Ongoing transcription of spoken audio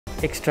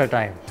Extra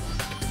time.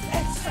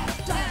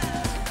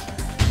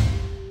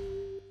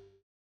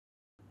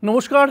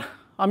 নমস্কার,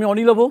 আমি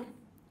অনিলভ।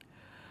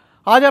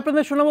 আজ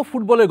আপনাদের শোনাবো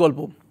ফুটবলের গল্প।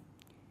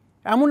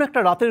 এমন একটা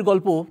রাতের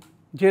গল্প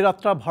যে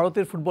রাতটা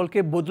ভারতের ফুটবলকে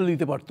বদলে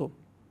দিতে পারত।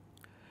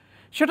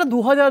 সেটা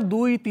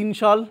 2002-03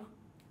 সাল।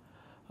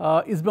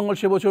 ইস্টবেঙ্গল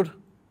সে বছর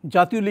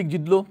জাতীয় লিগ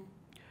জিতল।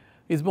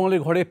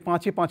 ইস্টবেঙ্গলের ঘরে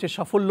 5-5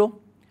 সাফল্য।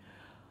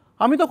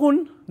 আমি তখন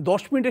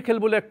 10 মিনিটের খেল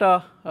বলে একটা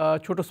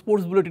ছোট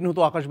স্পোর্টস বুলেটিন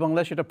হতো আকাশ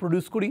বাংলায়, সেটা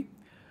প্রডিউস করি।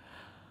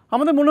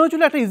 আমাদের মনে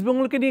হয়েছিল একটা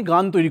ইস্টবেঙ্গলকে নিয়ে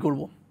গান তৈরি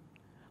করব।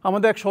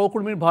 আমাদের এক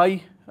সহকর্মীর ভাই,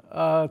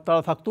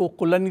 তারা থাকতো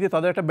কল্যাণীতে,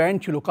 তাদের একটা ব্যান্ড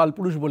ছিল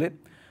কালপুরুষ বলে।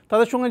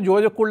 তাদের সঙ্গে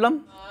যোগাযোগ করলাম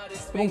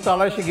এবং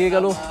তারা এসে গেয়ে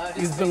গেল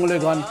ইস্টবেঙ্গলের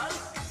গান।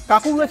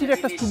 কাকুরগাছির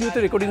একটা স্টুডিওতে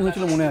রেকর্ডিং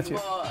হয়েছিল মনে আছে।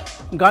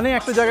 গানে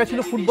একটা জায়গা ছিল,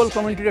 ফুটবল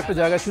কমেন্ট্রির একটা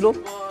জায়গা ছিল।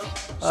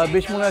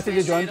 বেশ মনে আছে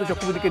যে জয়ন্ত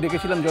চক্রবর্তীকে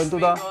ডেকেছিলাম।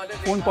 জয়ন্তদা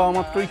ফোন পাওয়া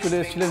মাত্রই চলে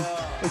এসেছিলেন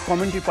ওই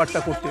কমেন্ট্রি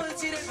পার্টটা করতে।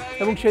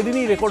 এবং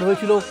সেদিনই রেকর্ড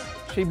হয়েছিল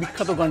সেই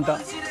বিখ্যাত গানটা,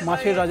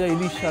 মাছের রাজা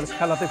ইলিশ আর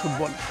খেলাতে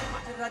ফুটবল।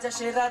 রাজা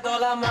সেরা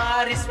দল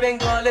আমার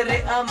ইস্টবেঙ্গল রে,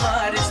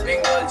 আমার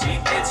ইস্টবেঙ্গল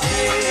জিতেছে,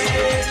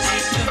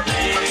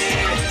 জিতবে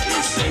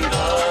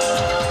ইস্টবেঙ্গল,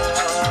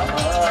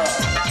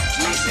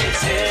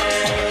 জিতেছে,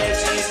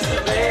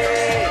 জিতবে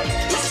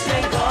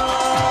ইস্টবেঙ্গল।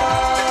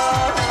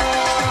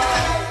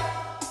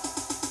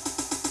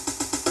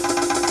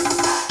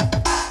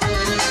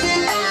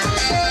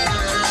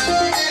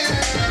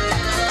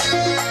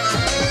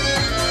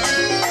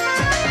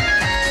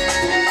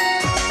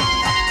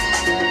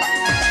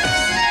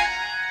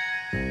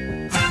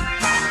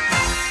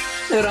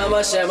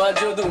 রামা শ্যামা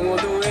যদু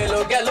মধু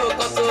এলো গেল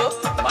কত,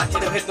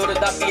 মাঠের ভেতর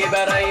দাপিয়ে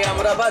বেড়াই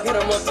আমরা বাঘের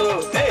মতো।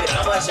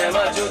 রামা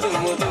শ্যামা যদু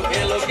মধু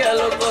এলো গেল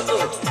কত,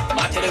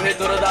 মাঠের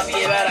ভেতর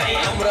দাপিয়ে বেড়াই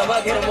আমরা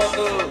বাঘের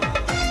মতো।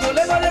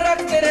 বলে বলে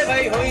রাখতে রে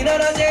ভাই হই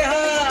না যে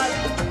হাল,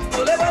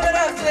 বলে বলে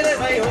রাখতে রে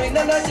ভাই হই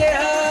না যে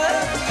হাল।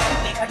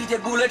 কাটিতে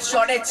বুলেট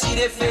শটে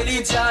ছিঁড়ে ফেলি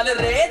জাল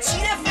রে,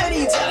 ছিঁড়ে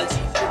ফেলি জাল।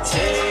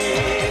 জিতছে,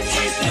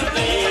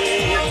 জিতবে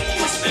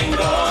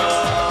ইস্টবেঙ্গল,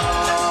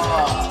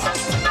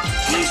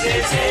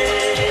 জিতেছে,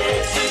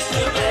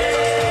 জিতবে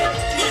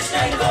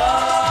ইস্টবেঙ্গল।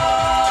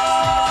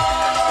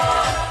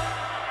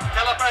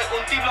 খেলা প্রায়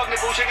অন্তিম লগ্নে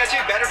পৌঁছে গেছে।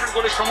 ব্যারেটোর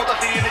গোলে সমতা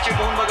ফিরিয়ে এনেছে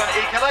মোহনবাগান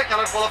এই খেলায়।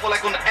 খেলার ফলাফল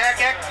এখন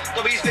 1-1।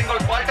 তবে ইস্টবেঙ্গল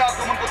পাল্টা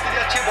আক্রমণ করতে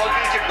যাচ্ছে। বল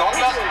পেয়েছে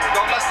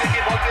ডগলাস থেকে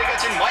বল পেয়ে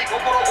গেছেন মাইক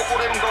ওপর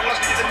এবং ডগলাস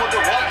নিজেদের মধ্যে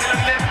ওয়াল খেলে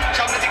নিলেন।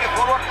 সামনে থেকে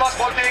ফরওয়ার্ড পাস,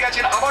 বল পেয়ে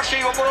গেছেন আবার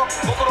সেই ওপর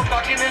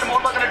কাটিয়ে নিলেন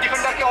মোহনবাগানের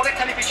ডিফেন্ডারকে।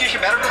 অনেকখানি পিছিয়ে এসে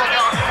ব্যারেটো তাকে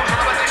আক্রমণ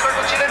সাজাবার চেষ্টা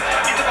করছিলেন,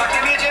 কিন্তু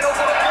কাটিয়ে নিয়েছেন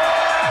ওপর।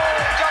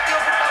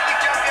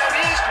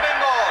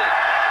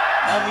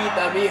 দামি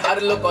দামি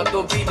হারলো কত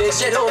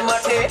বিদেশেরও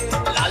মাঠে,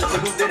 লাল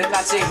হলুদের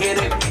কাছে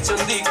হেরে পিছন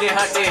দিকে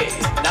হাঁটে।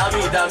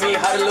 দামি দামি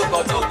হারলো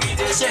কত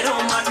বিদেশেরও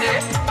মাঠে,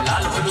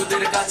 লাল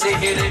হলুদের কাছে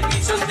হেরে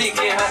পিছন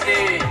দিকে হাঁটে।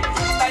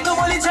 তাই তো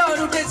বলি ঝড়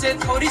উঠেছে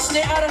ধরিস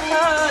নে আর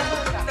হাত,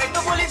 তাই তো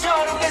বলি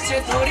ঝড় উঠেছে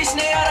ধরিস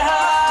নে আর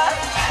হাত।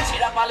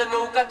 ছেঁড়া পাল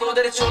নৌকা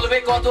তোদের চলবে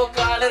কত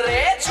কাল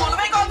রে,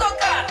 চলবে কত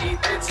কাল।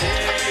 জিতেছে,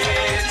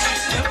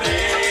 জিতবে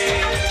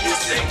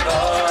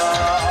ইস্টবেঙ্গল।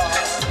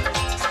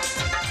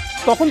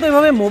 তখন তো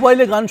এভাবে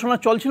মোবাইলে গান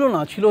শোনার চল ছিল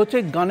না, ছিল হচ্ছে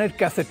গানের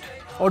ক্যাসেট,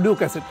 অডিও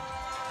ক্যাসেট।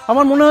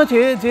 আমার মনে হচ্ছে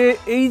যে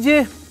এই যে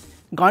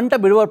গানটা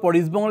বেরোবার পর,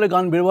 ইস্টবেঙ্গলের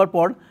গান বেরোবার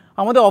পর,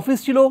 আমাদের অফিস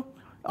ছিল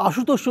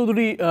আশুতোষ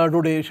চৌধুরী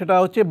রোডে, সেটা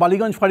হচ্ছে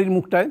বালিগঞ্জ ফাঁড়ির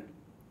মুখটায়।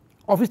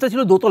 অফিসটা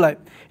ছিল দোতলায়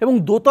এবং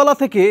দোতলা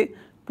থেকে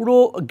পুরো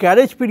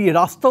গ্যারেজ পেরিয়ে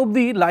রাস্তা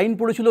অবধি লাইন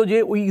পড়েছিল যে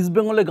ওই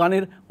ইস্টবেঙ্গলের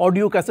গানের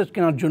অডিও ক্যাসেট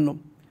কেনার জন্য।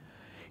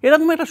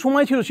 এরকম একটা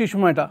সময় ছিল সেই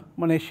সময়টা,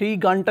 মানে সেই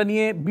গানটা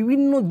নিয়ে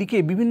বিভিন্ন দিকে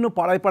বিভিন্ন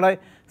পাড়ায় পাড়ায়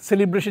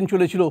সেলিব্রেশন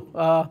চলেছিল।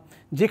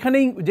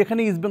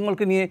 যেখানেই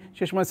ইস্টবেঙ্গলকে নিয়ে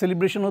সে সময়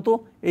সেলিব্রেশন হতো,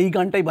 এই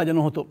গানটাই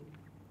বাজানো হতো।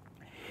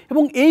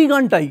 এবং এই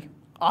গানটাই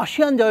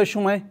আসিয়ান জয়ের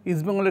সময়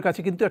ইস্টবেঙ্গলের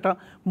কাছে কিন্তু একটা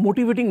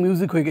মোটিভেটিং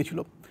মিউজিক হয়ে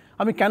গেছিলো।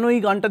 আমি কেন এই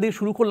গানটা দিয়ে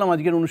শুরু করলাম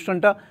আজকের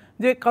অনুষ্ঠানটা,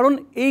 যে কারণ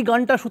এই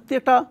গানটা সত্যি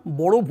একটা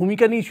বড়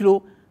ভূমিকা নিয়েছিল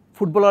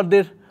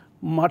ফুটবলারদের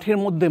মাঠের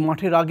মধ্যে,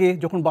 মাঠের আগে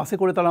যখন বাসে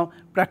করে তারা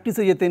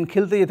প্র্যাকটিসে যেতেন,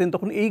 খেলতে যেতেন,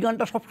 তখন এই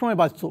গানটা সবসময়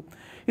বাজতো।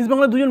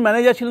 ইস্টবেঙ্গলের দুজন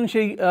ম্যানেজার ছিলেন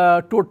সেই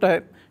টোরটায়,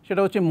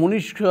 সেটা হচ্ছে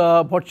মনীষ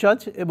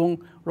ভট্টাচার্য এবং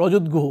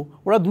রজত গুহ।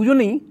 ওরা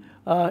দুজনেই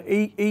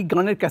এই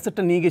গানের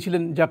ক্যাসেটটা নিয়ে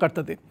গেছিলেন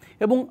জাকার্তাতে।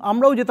 এবং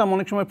আমরাও যেতাম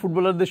অনেক সময়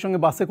ফুটবলারদের সঙ্গে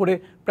বাসে করে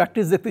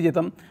প্র্যাকটিস দেখতে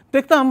যেতাম,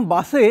 দেখতাম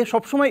বাসে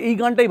সবসময় এই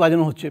গানটাই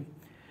বাজানো হচ্ছে।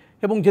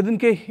 এবং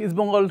যেদিনকে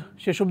ইস্টবেঙ্গল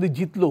শেষ অবধি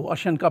জিতলো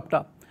আসিয়ান কাপটা,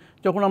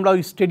 যখন আমরা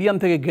ওই স্টেডিয়াম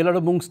থেকে,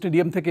 গেলারবুং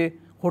স্টেডিয়াম থেকে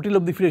হোটেল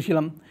অবধি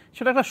ফিরেছিলাম,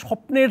 সেটা একটা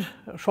স্বপ্নের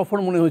সফর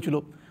মনে হয়েছিল।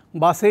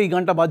 বাসে এই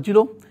গানটা বাজছিল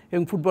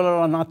এবং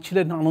ফুটবলাররা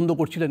নাচছিলেন, আনন্দ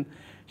করছিলেন।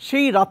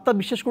 সেই রাতটা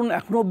বিশ্বাস করুন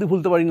এখনও অবধি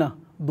ভুলতে পারি না।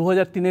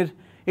 2003-এর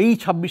এই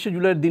 26শে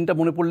জুলাইয়ের দিনটা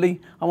মনে পড়লেই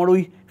আমার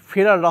ওই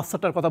ফেরার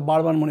রাস্তাটার কথা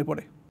বারবার মনে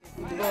পড়ে।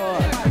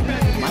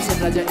 মাছের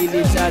রাজা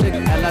ইলিশ আর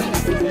খেলাতে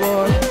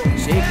ফুটবল,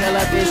 সেই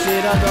খেলাতে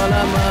সেরা দল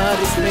আমার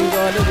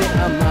ইস্টবেঙ্গল রে,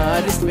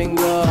 আমার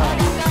ইস্টবেঙ্গল।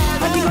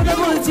 খাঁটি কথা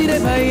বলছি রে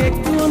ভাই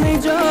একটুও নেই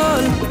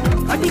জল,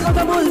 খাঁটি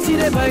কথা বলছি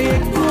রে ভাই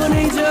একটুও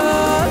নেই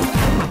জল।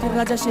 মাছের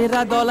রাজা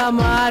সেরা দল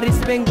আমার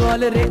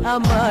ইস্টবেঙ্গল রে,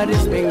 আমার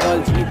ইস্টবেঙ্গল।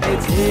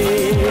 জিতেছে,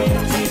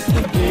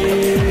 জিতবে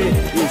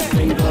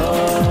ইস্টবেঙ্গল,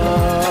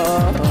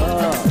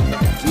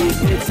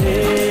 জিতেছে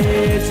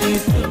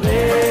জিতবে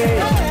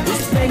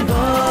ইস্ট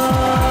বেঙ্গল।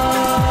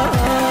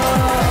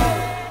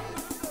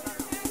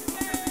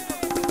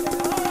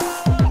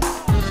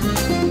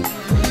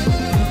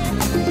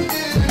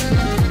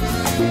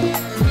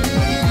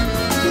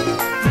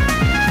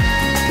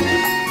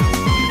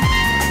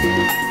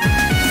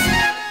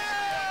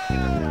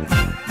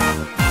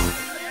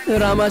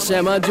 রামা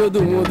শ্যামা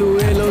যদু মধু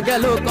এলো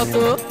গেল কত,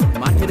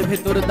 মাঠের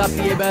ভেতর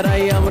দাপিয়ে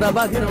বেড়াই আমরা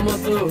বাঘের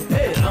মতো।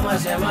 রামা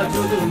শ্যামা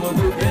যদু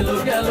মধু এলো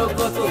গেল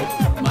কত,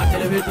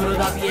 মাঠের ভেতর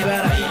দাপিয়ে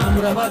বেড়াই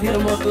আমরা বাঘের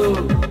মতো।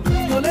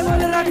 বলে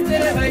বলে রাখতে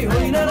রে ভাই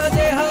হই না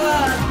যে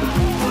হাত,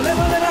 বলে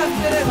বলে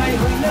রাখতে রে ভাই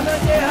হই না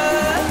যে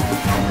হাত।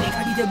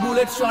 খাটিতে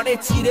বুলেট শটে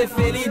ছিঁড়ে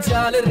ফেলি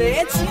জাল রে,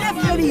 ছিঁড়ে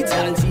ফেলি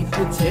জাল।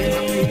 জিতছে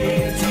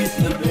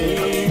জিতবে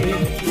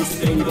ইস্ট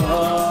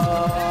বেঙ্গল।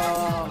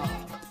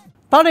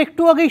 তার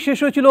একটু আগেই শেষ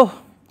হয়েছিল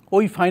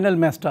ওই ফাইনাল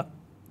ম্যাচটা।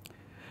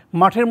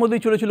 মাঠের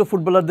মধ্যেই চলেছিল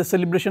ফুটবলারদের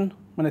সেলিব্রেশন,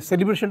 মানে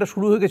সেলিব্রেশনটা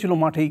শুরু হয়ে গেছিলো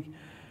মাঠেই।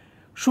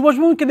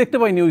 সুভাষবাবুকে দেখতে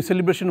পাইনি ওই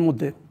সেলিব্রেশনের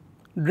মধ্যে,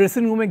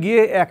 ড্রেসিং রুমে গিয়ে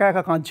একা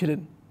একা কাঁদছিলেন,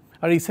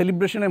 আর এই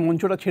সেলিব্রেশনের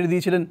মঞ্চটা ছেড়ে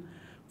দিয়েছিলেন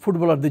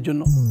ফুটবলারদের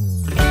জন্য।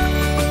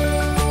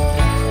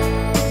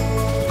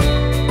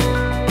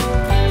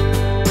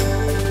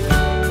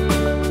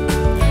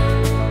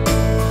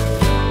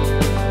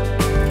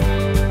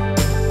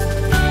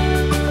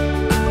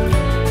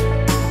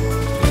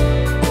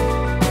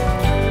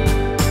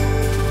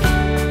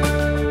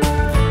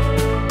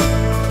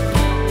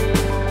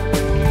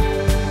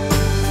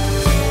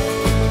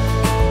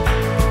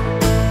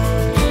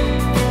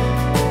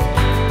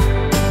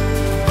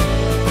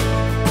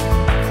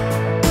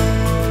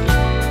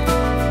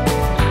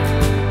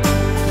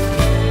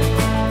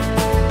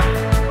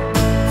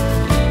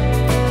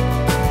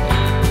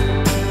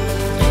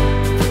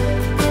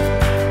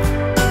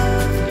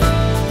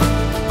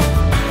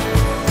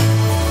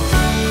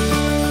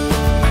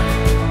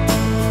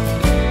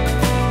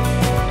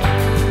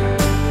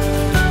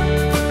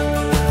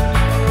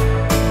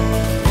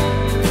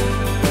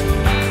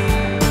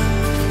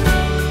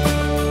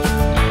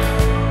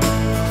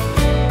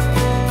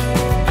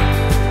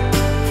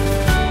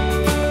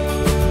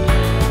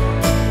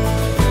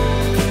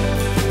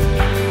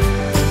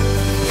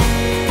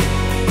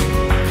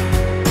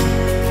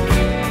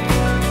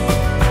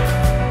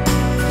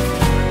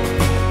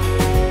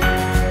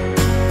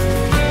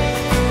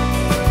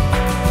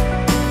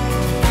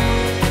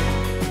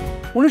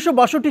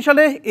 1962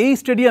 সালে এই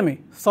স্টেডিয়ামে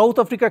সাউথ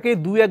আফ্রিকাকে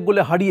 2-1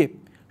 গোলে হারিয়ে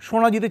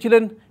সোনা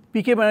জিতেছিলেন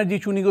পিকে ব্যানার্জি,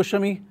 চুনি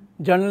গোস্বামী,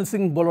 জার্নাল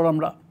সিং,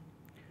 বলরামরা।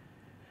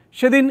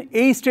 সেদিন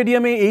এই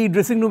স্টেডিয়ামে, এই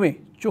ড্রেসিং রুমে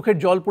চোখের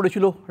জল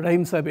পড়েছিল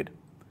রহিম সাহেবের।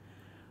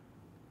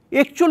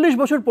 41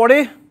 বছর পরে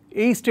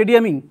এই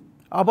স্টেডিয়ামেই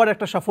আবার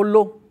একটা সাফল্য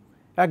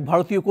এক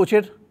ভারতীয়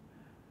কোচের।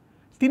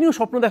 তিনিও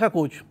স্বপ্ন দেখা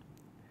কোচ।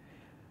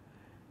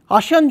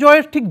 আসিয়ান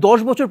জয়ের ঠিক 10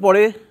 বছর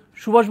পরে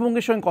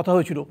সুভাষবঙ্গের সঙ্গে কথা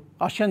হয়েছিল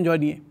আসিয়ান জয়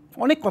নিয়ে,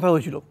 অনেক কথা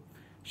হয়েছিল।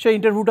 সেই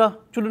ইন্টারভিউটা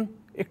চলুন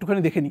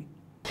একটুখানি দেখে নিই।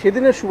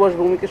 সেদিনের সুভাষ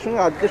ভৌমিকের সঙ্গে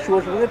আজকের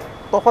সুভাষ ভৌমিকের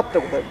তফাৎটা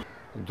কোথায়?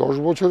 10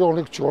 বছরে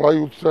অনেক চড়াই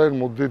উৎরাইয়ের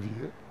মধ্যে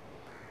দিয়ে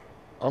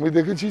আমি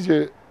দেখেছি যে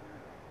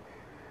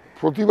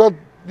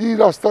প্রতিবাদী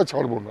রাস্তা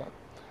ছাড়বো না,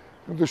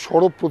 কিন্তু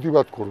সরব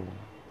প্রতিবাদ করব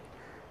না।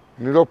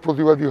 নীরব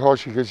প্রতিবাদী হওয়া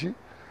শিখেছি,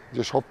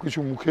 যে সব কিছু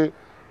মুখে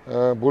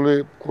বলে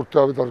করতে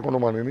হবে তার কোনো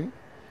মানে নেই।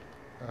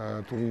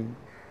 তুমি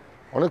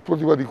অনেক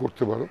প্রতিবাদী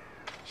করতে পারো,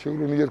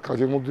 সেগুলো নিজের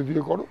কাজের মধ্যে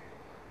দিয়ে করো।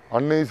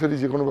 আননেসেসারি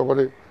যে কোনো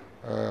ব্যাপারে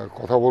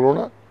কথা বলো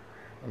না,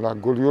 নাক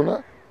গলিও না,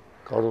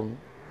 কারণ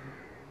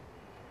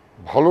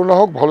ভালো না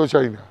হোক ভালো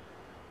চাই না,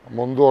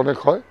 মন্দ অনেক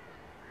হয়।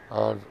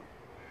 আর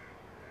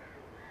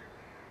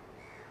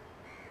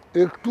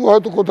একটু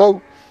হয়তো কোথাও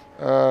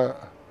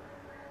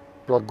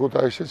প্রাজ্ঞতা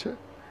এসেছে,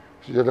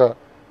 যেটা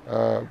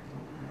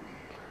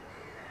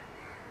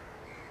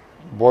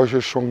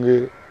বয়সের সঙ্গে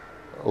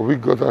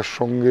অভিজ্ঞতার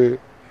সঙ্গে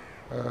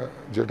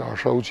যেটা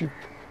আসা উচিত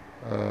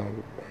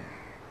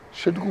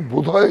সেটুকু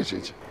বোধহয়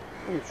এসেছে।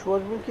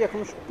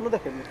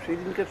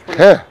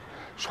 হ্যাঁ,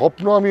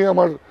 স্বপ্ন আমি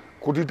আমার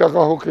কোটি টাকা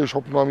হোক এই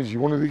স্বপ্ন আমি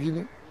জীবনে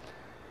দেখিনি।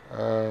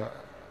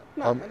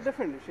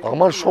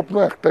 আমার স্বপ্ন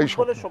একটাই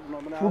স্বপ্ন,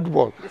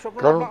 ফুটবল।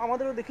 কারণ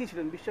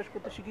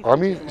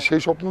আমি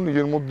সেই স্বপ্ন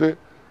নিজের মধ্যে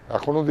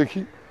এখনো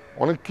দেখি,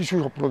 অনেক কিছু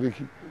স্বপ্ন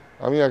দেখি।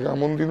 আমি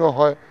এমন দিনও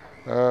হয়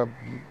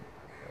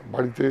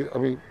বাড়িতে,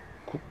 আমি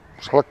খুব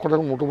সারাক্ষণ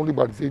এখন মোটামুটি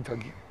বাড়িতেই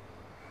থাকি,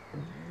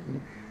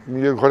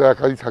 নিজের ঘরে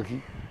একাই থাকি।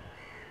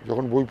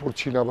 যখন বই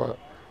পড়ছি না বা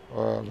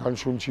গান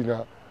শুনছি না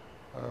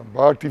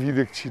বা টিভি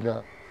দেখছি না,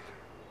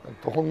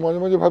 তখন মাঝে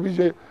মাঝে ভাবি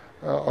যে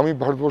আমি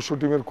ভারতবর্ষ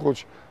টিমের কোচ,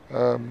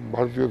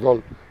 ভারতীয় দল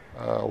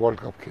ওয়ার্ল্ড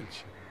কাপ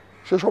খেলছি।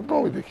 সে স্বপ্ন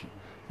আমি দেখি,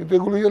 কিন্তু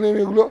এগুলো জানি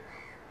আমি এগুলো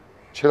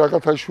ছেঁড়া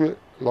কাথায় শুয়ে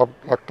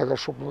লাখ টাকার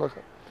স্বপ্ন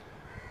দেখা।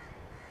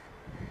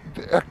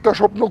 একটা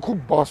স্বপ্ন খুব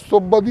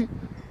বাস্তববাদী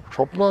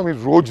স্বপ্ন আমি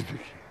রোজ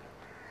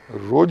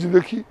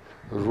দেখি,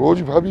 রোজ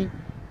ভাবি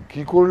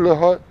কি করলে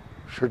হয়,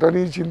 সেটা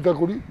নিয়ে চিন্তা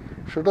করি।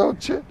 সেটা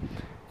হচ্ছে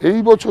এই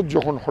বছর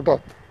যখন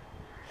হঠাৎ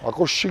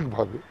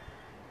আকস্মিকভাবে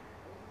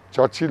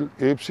চার্চিল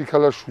AFC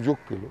খেলার সুযোগ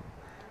পেল,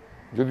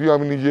 যদিও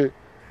আমি নিজে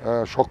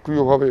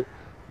সক্রিয়ভাবে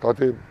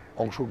তাতে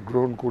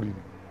অংশগ্রহণ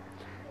করিনি।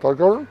 তার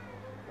কারণ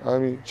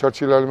আমি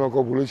চার্চিল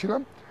আলিমাকে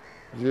বলেছিলাম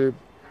যে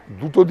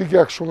দুটো দিকে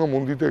একসঙ্গে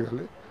মন দিতে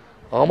গেলে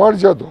আমার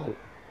যা দল,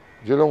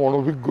 যেরকম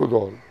অনভিজ্ঞ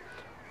দল,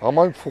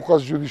 আমার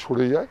ফোকাস যদি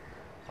সরে যায়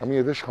আমি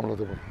এদের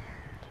সামলাতে পারি।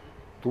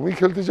 তুমি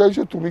খেলতে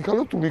চাইছো, তুমি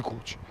খেলো, তুমি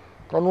কোচ,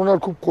 কারণ ওনার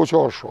খুব কোচ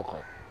হওয়ার শখ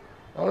হয়,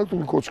 তাহলে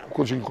তুমি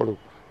কোচিং করো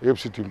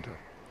এফসি টিমটা।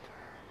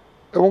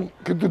 এবং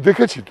কিন্তু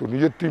দেখেছি তো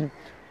নিজের টিম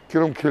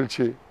কীরকম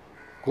খেলছে,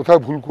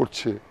 কোথায় ভুল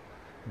করছে।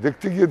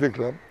 দেখতে গিয়ে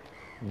দেখলাম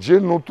যে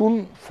নতুন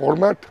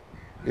ফরম্যাট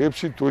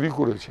এফসি তৈরি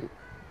করেছে,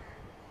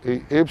 এই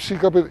এফসি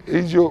কাপের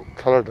এই যে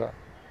খেলাটা,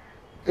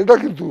 এটা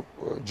কিন্তু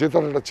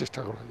জেতার একটা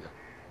চেষ্টা করা যায়,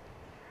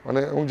 মানে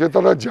এবং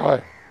জেতাটা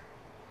যায়।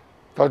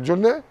 তার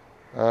জন্যে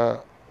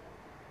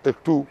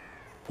একটু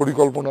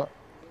পরিকল্পনা,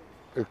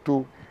 একটু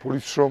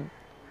পরিশ্রম,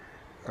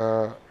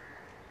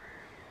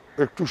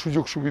 একটু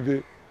সুযোগ সুবিধে,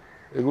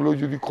 এগুলো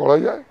যদি করা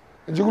যায়,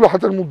 যেগুলো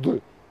হাতের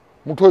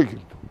মুঠোয়,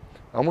 কিন্তু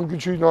এমন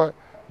কিছুই নয়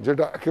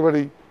যেটা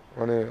একেবারেই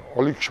মানে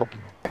অলিক স্বপ্ন।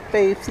 একটা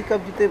এফসি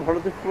কাপ জিতে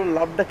ভারতের পুরো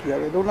লাভটা কি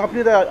হবে? ধরুন আপনি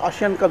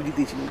আসিয়ান কাপ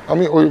জিতেছিলেন,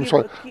 আমি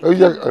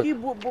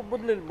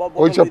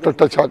ওই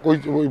চ্যাপ্টারটা থাক,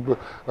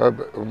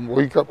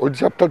 ওই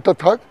চ্যাপ্টারটা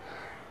থাক।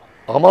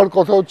 আমার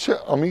কথা হচ্ছে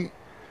আমি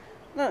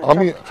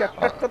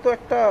চ্যাপ্টারটা তো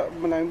একটা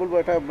মানে আমি বলবো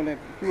এটা মানে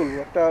কি বলবো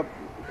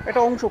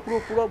একটা অংশ, পুরো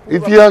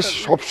ইতিহাস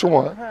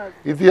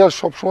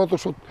সবসময় তো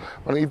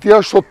মানে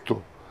ইতিহাস সত্য,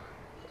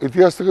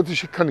 ইতিহাস থেকে তো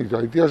শিক্ষা নিতে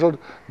হয়, ইতিহাস আর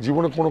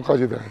জীবনে কোনো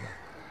কাজে দেয় না।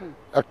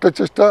 একটা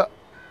চেষ্টা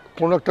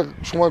কোনো একটা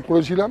সময়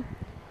করেছিলাম,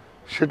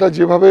 সেটা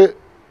যেভাবে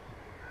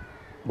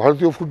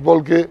ভারতীয়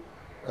ফুটবলকে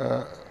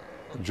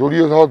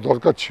জড়িয়ে দেওয়ার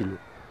দরকার ছিল,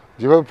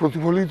 যেভাবে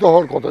প্রতিফলিত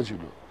হওয়ার কথা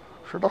ছিল,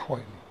 সেটা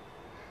হয়নি,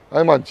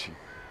 আমি মানছি।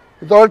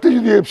 কিন্তু আরেকটা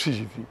যদি এফসি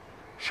জিতি,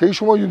 সেই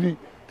সময় যদি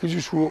কিছু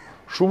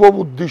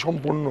শুভবুদ্ধি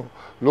সম্পন্ন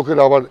লোকের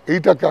আবার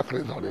এইটাকে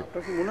আঁকড়ে ধরে।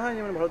 মনে হয়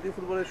যে মানে ভারতীয়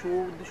ফুটবলের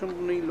শুভবুদ্ধি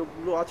সম্পন্ন এই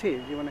লোকগুলো আছে,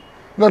 যে মানে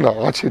না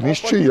আছে,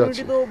 নিশ্চয়ই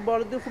আছে। তো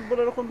ভারতীয় ফুটবল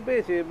এরকম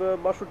পেয়েছে,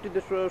 62তে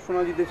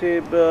সোনা জিতেছে,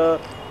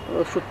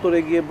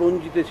 70-এ গিয়ে ব্রোঞ্জ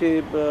জিতেছে,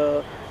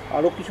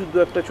 আরও কিছু দু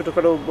একটা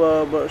ছোটোখাটো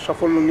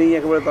সাফল্য নেই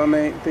একেবারে তা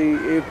নেই।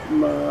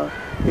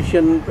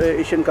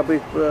 এশিয়ান কাপে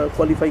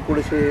কোয়ালিফাই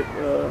করেছে,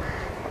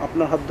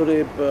 আপনার হাত ধরে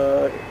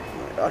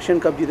এশিয়ান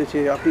কাপ জিতেছে,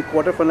 আপনি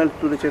কোয়ার্টার ফাইনাল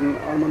তুলেছেন,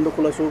 আর্মান্ডো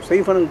কোলাসো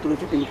সেমিফাইনাল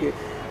তুলেছে টিমকে।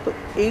 তো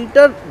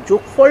এইটার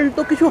যোগফল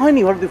তো কিছু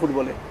হয়নি ভারতীয়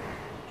ফুটবলে,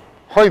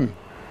 হয়নি,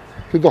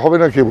 কিন্তু হবে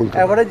না কে বলতে।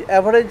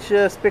 অ্যাভারেজ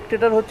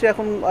স্পেকটেটর হচ্ছে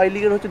এখন আই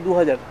লিগের হচ্ছে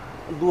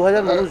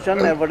 2000 মানুষ যান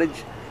অ্যাভারেজ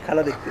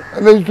খেলা দেখতে।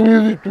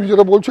 তুই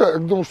যেটা বলছো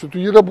একদম,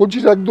 তুই যেটা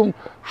বলছিস একদম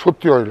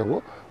সত্যি হয় না গো।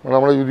 মানে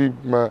আমরা যদি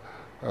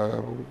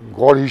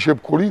গড় হিসেব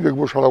করি,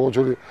 দেখবো সারা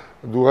বছরে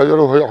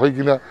 2000-ও হয়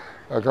কিনা।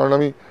 কারণ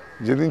আমি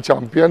যেদিন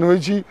চ্যাম্পিয়ন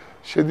হয়েছি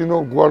সেদিনও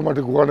গোয়ার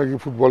মাঠে, গোয়া নাকি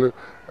ফুটবলের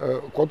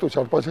কত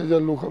 4-5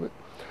 হাজার লোক হবে।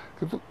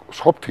 কিন্তু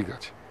সব ঠিক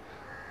আছে,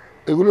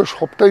 এগুলো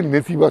সবটাই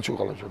নেতিবাচক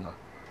আলোচনা।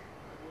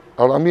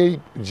 আর আমি এই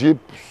যে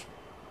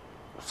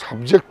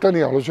সাবজেক্টটা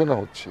নিয়ে আলোচনা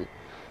হচ্ছে,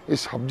 এই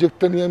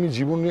সাবজেক্টটা নিয়ে আমি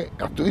জীবনে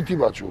এত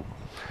ইতিবাচক,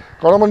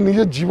 কারণ আমার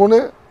নিজের জীবনে,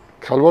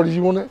 খেলোয়াড়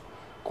জীবনে,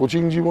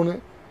 কোচিং জীবনে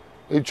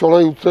এই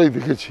চড়াই উতরাই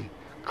দেখেছি,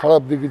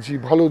 খারাপ দেখেছি,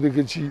 ভালো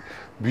দেখেছি,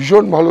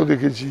 ভীষণ ভালো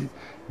দেখেছি,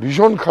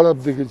 ভীষণ খারাপ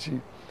দেখেছি।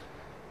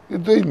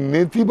 কিন্তু এই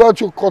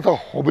নেতিবাচক কথা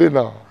হবে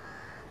না,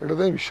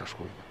 এটাতে আমি বিশ্বাস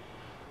করি না।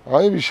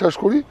 আমি বিশ্বাস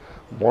করি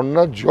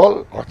বন্যার জল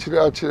আছড়ে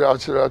আছড়ে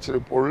আছড়ে আছড়ে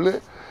পড়লে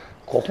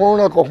কখনো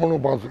না কখনো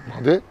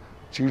বাঁধে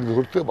চিড়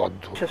ধরতে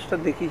বাধ্য। বিশ্বাসটা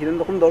দেখিয়েছিলেন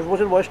তখন 10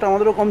 বছর বয়সটা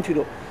আমাদেরও কম ছিল,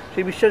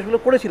 সেই বিশ্বাসগুলো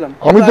করেছিলাম।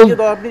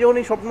 আপনি যখন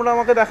এই স্বপ্নটা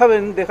আমাকে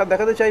দেখাবেন,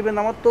 দেখাতে চাইবেন,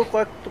 আমার তো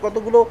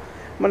কতগুলো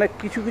মানে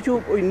কিছু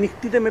ওই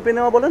নিক্তিতে মেপে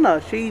নেওয়া বলে না,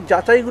 সেই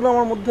যাচাইগুলো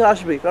আমার মধ্যে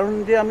আসবে। কারণ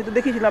যে আমি তো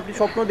দেখিয়েছিলাম, আপনি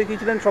স্বপ্ন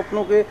দেখিয়েছিলেন,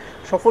 স্বপ্নকে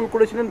সফল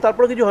করেছিলেন,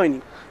 তারপরে কিছু হয়নি।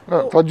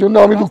 তার জন্য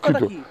আমি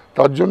দুঃখিত,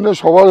 তার জন্য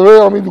সবার হয়ে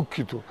আমি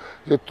দুঃখিত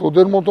যে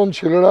তোদের মতন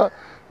ছেলেরা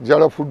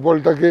যারা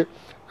ফুটবলটাকে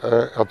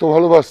এত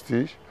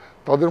ভালোবাসতিস,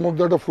 তাদের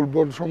মধ্যে একটা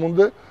ফুটবল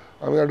সম্বন্ধে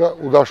আমি একটা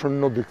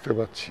উদাসীন্য দেখতে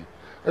পাচ্ছি।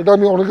 এটা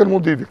আমি অনেকের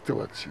মধ্যেই দেখতে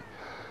পাচ্ছি।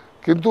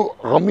 কিন্তু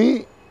আমি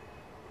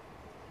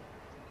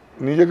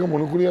নিজেকে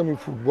মনে করি আমি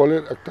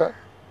ফুটবলের একটা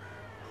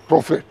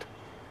প্রফেট।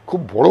 খুব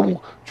বড়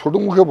ছোট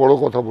মুখে বড়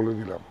কথা বলে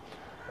দিলাম,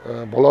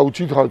 বলা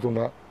উচিত হয়তো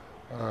না,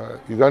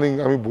 ইদানিং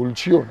আমি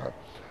বলছিও না।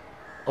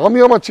 আমি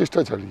আমার চেষ্টা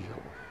চালিয়ে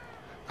যাব,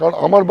 কারণ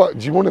আমার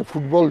জীবনে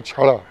ফুটবল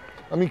ছাড়া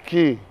আমি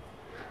কে,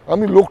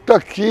 আমি লোকটা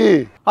কে।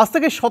 আজ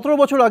থেকে 17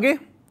 বছর আগে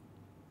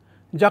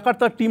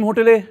জাকার্তার টিম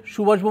হোটেলে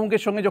সুভাষ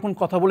ভৌমিকের সঙ্গে যখন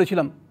কথা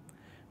বলেছিলাম,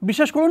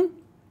 বিশ্বাস করুন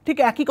ঠিক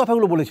একই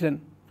কথাগুলো বলেছিলেন।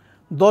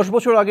 10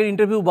 বছর আগের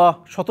ইন্টারভিউ বা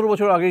 17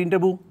 বছর আগের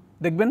ইন্টারভিউ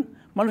দেখবেন,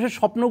 মানুষের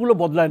স্বপ্নগুলো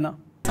বদলায় না।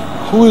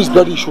 Who is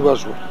that Subhash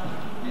Bhowmik?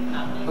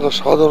 একটা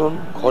সাধারণ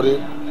ঘরে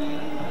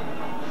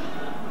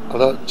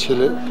একটা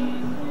ছেলে,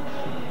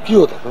 কী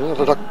হতাম আমি?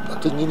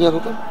 একটা ইঞ্জিনিয়ার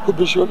হতাম খুব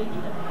বেশি হলে।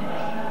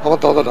 আমার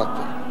দাদা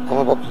ডাক্তার,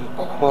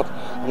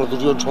 আমরা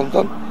দুজন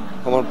সন্তান।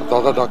 আমার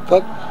দাদা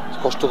ডাক্তার,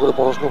 কষ্ট করে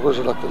পড়াশোনা করে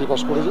সে ডাক্তারি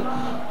পাস করেছে।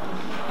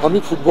 আমি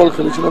ফুটবল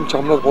খেলেছিলাম,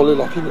 চামড়ার বলে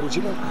লাথি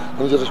মেরেছিলাম।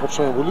 আমি যেটা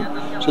সবসময় বলি,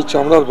 সেই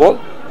চামড়ার বল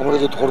আমার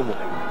কাছে ধর্ম,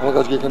 আমার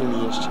কাছে এখানে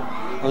নিয়ে এসছে।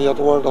 আমি এত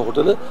বড় একটা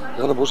হোটেলে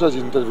এখানে বসে আছি,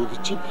 ইন্টারভিউ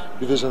দিচ্ছি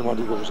বিদেশের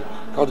মাটিতে বসে।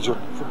 কার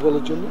জন্য?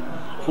 ফুটবলের জন্য।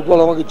 ফুটবল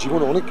আমাকে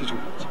জীবনে অনেক কিছু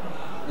দিয়েছে।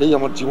 এই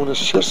আমার জীবনের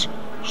শেষ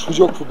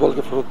সুযোগ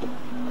ফুটবলকে ফেরত দেবো।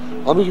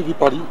 আমি যদি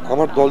পারি,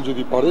 আমার দল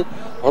যদি পারে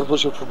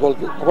ভারতবর্ষের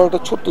ফুটবলকে, আবার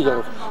একটা ছোট্ট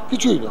জায়গা,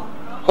 কিছুই না,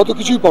 হয়তো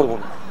কিছুই পারবো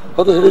না,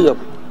 হয়তো হেরে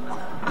যাবো,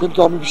 কিন্তু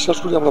আমি বিশ্বাস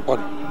করি আমরা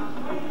পারি,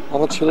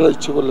 আমার ছেলেরা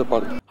ইচ্ছে করলে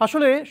পারে।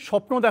 আসলে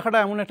স্বপ্ন দেখাটা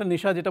এমন একটা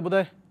নেশা যেটা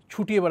বোধহয়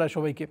ছুটিয়ে বেড়ায়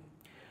সবাইকে।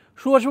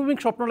 সুভাষ ভৌমিক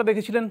স্বপ্নটা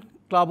দেখেছিলেন,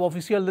 ক্লাব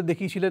অফিসিয়ালদের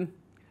দেখিয়েছিলেন,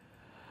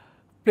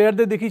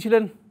 প্লেয়ারদের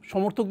দেখিয়েছিলেন,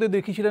 সমর্থকদের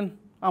দেখিয়েছিলেন,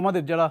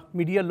 আমাদের যারা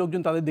মিডিয়ার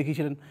লোকজন তাদের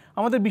দেখিয়েছিলেন,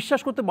 আমাদের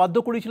বিশ্বাস করতে বাধ্য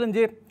করেছিলেন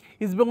যে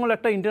ইস্টবেঙ্গল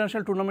একটা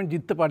ইন্টারন্যাশনাল টুর্নামেন্ট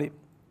জিততে পারে।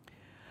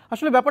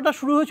 আসলে ব্যাপারটা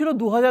শুরু হয়েছিল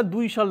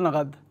 2002 সাল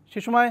নাগাদ। সে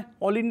সময়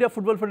অল ইন্ডিয়া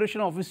ফুটবল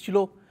ফেডারেশনের অফিস ছিল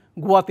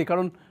গোয়াতে,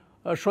 কারণ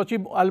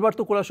সচিব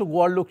আলবার্তো কোলাসো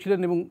গোয়ার লোক ছিলেন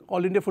এবং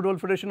অল ইন্ডিয়া ফুটবল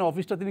ফেডারেশনের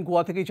অফিসটা তিনি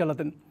গোয়া থেকেই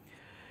চালাতেন।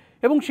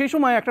 এবং সেই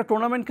সময় একটা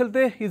টুর্নামেন্ট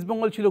খেলতে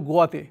ইস্টবেঙ্গল ছিল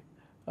গোয়াতে।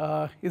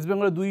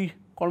 ইস্টবেঙ্গলের 2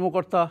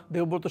 কর্মকর্তা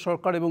দেবব্রত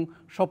সরকার এবং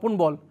স্বপন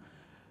বল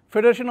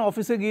ফেডারেশনের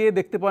অফিসে গিয়ে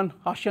দেখতে পান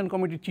আসিয়ান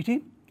কমিটির চিঠি।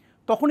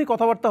 তখনই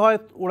কথাবার্তা হয়,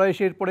 ওরা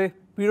এসে এরপরে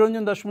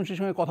বীরঞ্জন দাসমুন্সির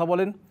সঙ্গে কথা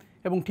বলেন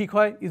এবং ঠিক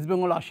হয়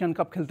ইস্টবেঙ্গল আসিয়ান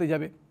কাপ খেলতে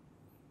যাবে।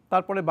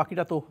 তারপরে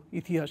বাকিটা তো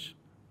ইতিহাস।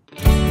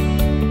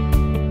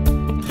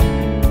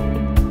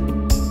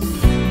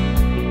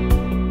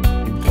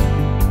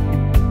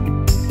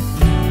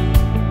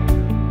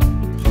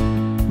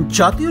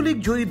 জাতীয় লীগ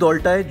জয়ী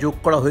দলটায় যোগ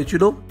করা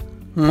হয়েছিল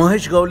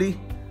মহেশ গাওলি,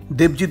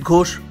 দেবজিৎ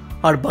ঘোষ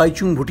আর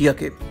বাইচুং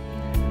ভুটিয়াকে।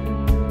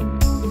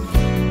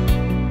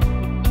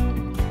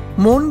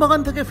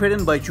 মোহনবাগান থেকে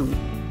ফেরেন বাইচুং।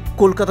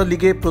 কলকাতা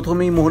লিগে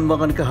প্রথমেই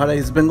মোহনবাগানকে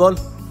হারায় ইস্টবেঙ্গল,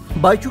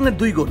 বাইচুংয়ের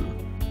 2 গোল।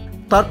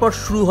 তারপর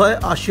শুরু হয়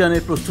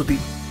আসিয়ানের প্রস্তুতি।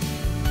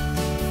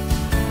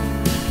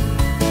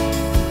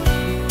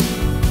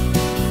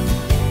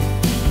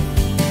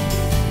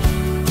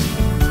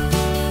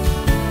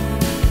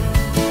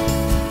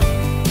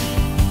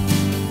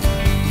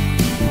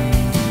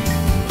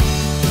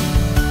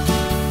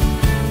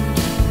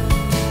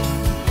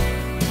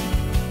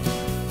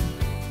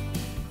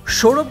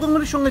 সৌরভ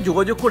গাঙ্গুলির সঙ্গে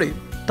যোগাযোগ করে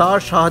তার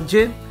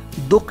সাহায্যে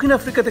দক্ষিণ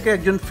আফ্রিকা থেকে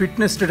একজন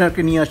ফিটনেস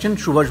ট্রেনারকে নিয়ে আসেন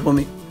সুভাষ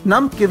ভৌমিক,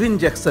 নাম কেভিন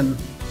জ্যাকসন।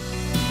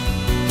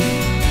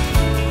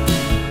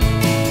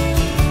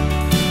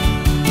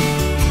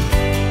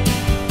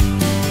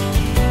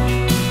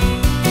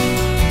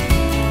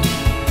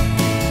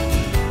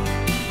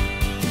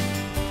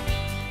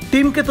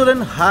 টিমকে তোলেন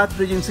হায়াত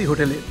রিজেন্সি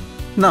হোটেলে।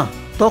 না,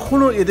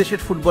 তখনও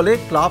এদেশের ফুটবলে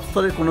ক্লাব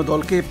স্তরের কোনো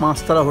দলকে 5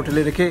 তারা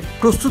হোটেলে রেখে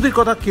প্রস্তুতির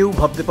কথা কেউ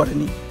ভাবতে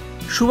পারেনি।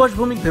 সুভাষ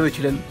ভৌমিক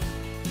ভেবেছিলেন,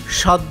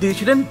 সাথ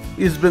দিয়েছিলেন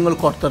ইস্টবেঙ্গল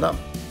কর্তারা।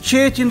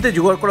 চেয়ে চিনতে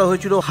জোগাড় করা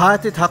হয়েছিল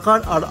হায়াতে থাকার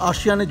আর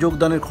আসিয়ানে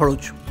যোগদানের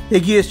খরচ।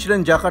 এগিয়ে এসেছিলেন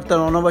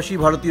জাকার্তার অনাবাসী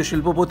ভারতীয়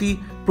শিল্পপতি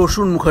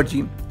প্রসূন মুখার্জি।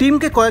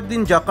 টিমকে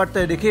কয়েকদিন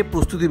জাকার্তায় রেখে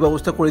প্রস্তুতি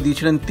ব্যবস্থা করে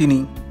দিয়েছিলেন তিনি।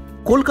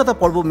 কলকাতা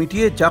পর্ব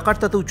মিটিয়ে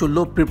জাকার্তাতেও চলল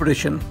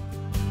প্রিপারেশন।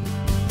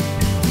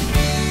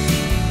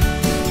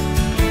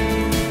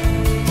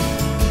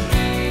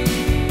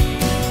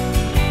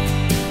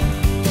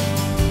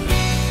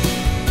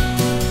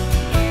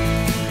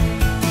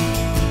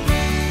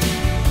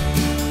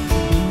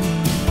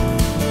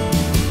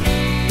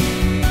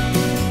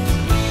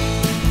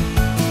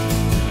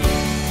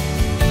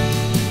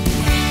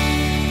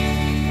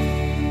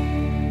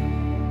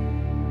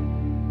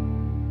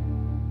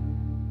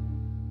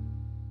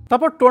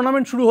 তারপর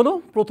টুর্নামেন্ট শুরু হলো।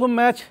 প্রথম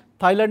ম্যাচ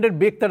থাইল্যান্ডের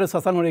বেকতারে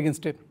সাসানোর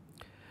এগেনস্টে।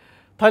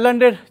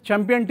 থাইল্যান্ডের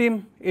চ্যাম্পিয়ন টিম,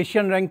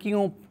 এশিয়ান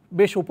র্যাঙ্কিংও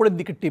বেশ ওপরের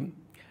দিকের টিম।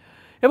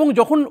 এবং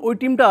যখন ওই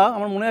টিমটা,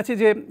 আমার মনে আছে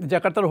যে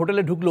জাকার্তার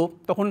হোটেলে ঢুকলো,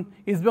 তখন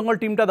ইস্টবেঙ্গল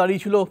টিমটা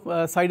দাঁড়িয়েছিল,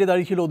 সাইডে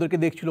দাঁড়িয়েছিল, ওদেরকে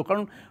দেখছিল।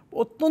 কারণ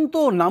অত্যন্ত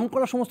নাম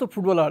করা সমস্ত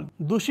ফুটবলার,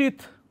 দূষিত,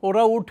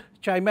 ওরাউট,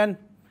 চাইম্যান,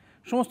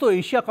 সমস্ত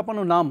এশিয়া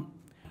কাঁপানো নাম।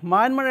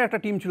 মায়ানমারের একটা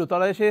টিম ছিল,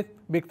 তারা এসে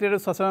বেকতারে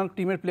সাসানোর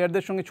টিমের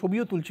প্লেয়ারদের সঙ্গে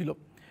ছবিও তুলছিল।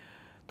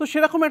 তো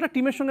সেরকম একটা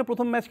টিমের সঙ্গে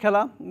প্রথম ম্যাচ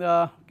খেলা।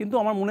 কিন্তু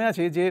আমার মনে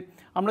আছে যে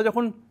আমরা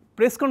যখন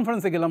প্রেস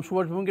কনফারেন্সে গেলাম,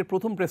 সুভাষ ভৌমিকের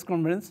প্রথম প্রেস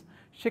কনফারেন্স,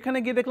 সেখানে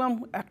গিয়ে দেখলাম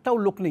একটাও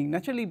লোক নেই।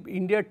 ন্যাচারালি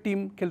ইন্ডিয়ার টিম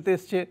খেলতে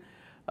এসছে,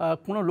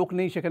 কোনো লোক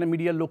নেই সেখানে,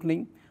 মিডিয়ার লোক নেই।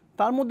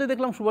 তার মধ্যে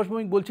দেখলাম সুভাষ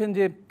ভৌমিক বলছেন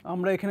যে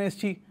আমরা এখানে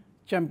এসেছি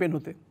চ্যাম্পিয়ন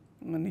হতে।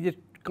 নিজের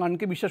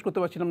কানকে বিশ্বাস করতে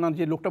পারছিলাম না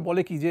যে লোকটা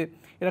বলে কি, যে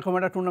এরকম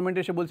একটা টুর্নামেন্টে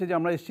এসে বলছে যে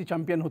আমরা এসেছি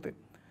চ্যাম্পিয়ন হতে।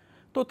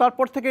 তো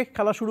তারপর থেকে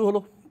খেলা শুরু হলো।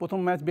 প্রথম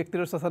ম্যাচ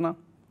বেকতারে সাসানা,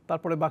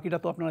 তারপরে বাকিটা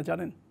তো আপনারা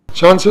জানেন।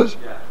 Chances?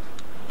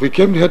 We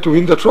came here to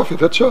win the trophy,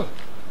 that's all.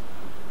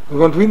 We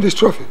want to win this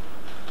trophy.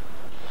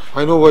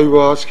 I know why you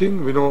were asking.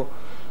 We know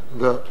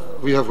that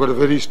we have got a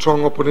very strong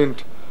opponent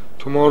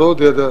tomorrow.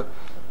 They're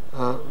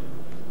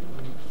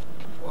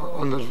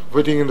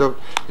waiting in the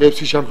AFC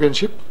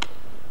Championship.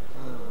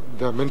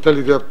 They're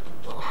mentally they're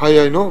high,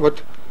 I know, but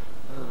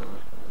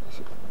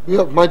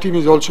my team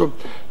is also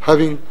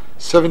having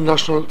 7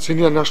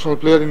 senior national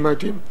player in my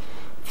team,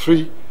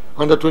 3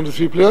 under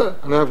 23 player,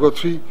 and I've got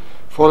 3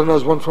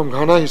 foreigners. One from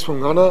Ghana, he's from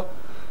Ghana.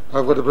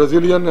 I've got a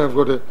Brazilian, I've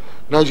got a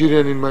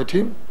Nigerian in my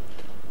team.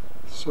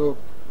 So,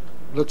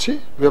 let's see.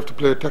 We have to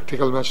play a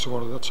tactical match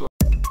tomorrow, that's all.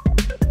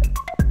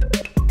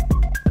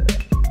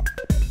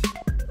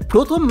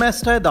 প্রথম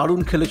ম্যাচটায়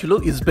দারুণ খেলেছিল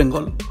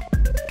ইস্টবেঙ্গল।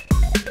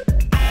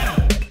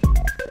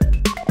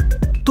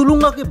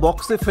 তুলুঙ্গাকে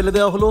বক্সে ফেলে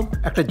দেওয়া হলো,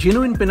 একটা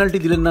genuine penalty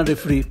দিলেন না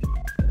রেফারি।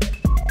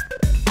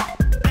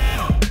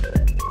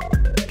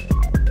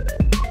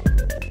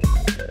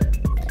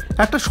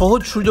 একটা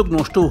সহজ সুযোগ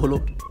নষ্টও হলো,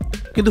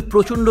 কিন্তু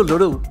প্রচণ্ড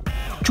লড়েও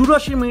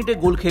 84 মিনিটে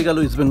গোল খেয়ে গেল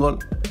ইস্টবেঙ্গল।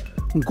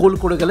 গোল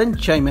করে গেলেন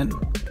চাইম্যান।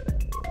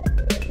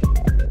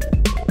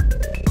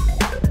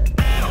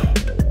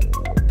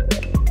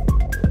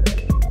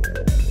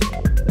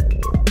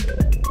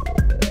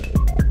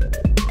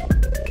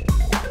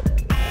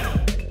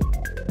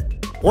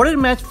 পরের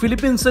ম্যাচ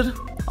ফিলিপিন্সের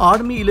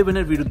আর্মি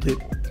 11-এর বিরুদ্ধে।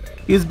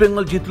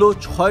 ইস্টবেঙ্গল জিতল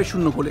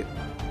 6-0 গোলে।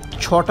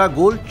 6টা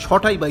গোল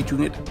 6টাই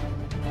বাইচুংয়ের।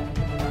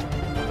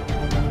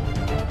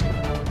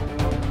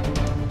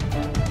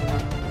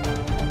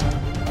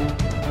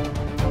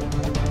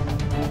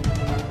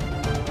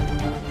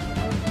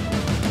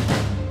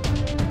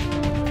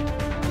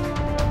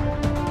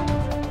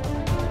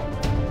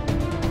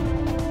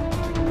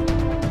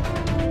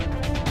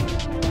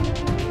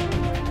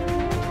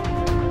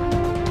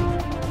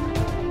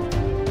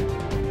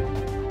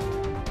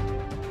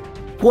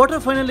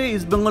 কোয়ার্টার ফাইনালে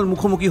ইস্টবেঙ্গল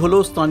মুখোমুখি হলো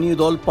স্থানীয়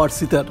দল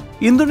পারসিতার,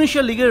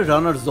 ইন্দোনেশিয়া লিগের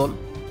রানার্স দল।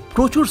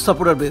 প্রচুর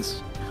সাপোর্টার বেস,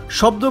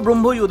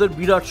 শব্দব্রহ্মই ওদের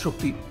বিরাট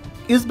শক্তি।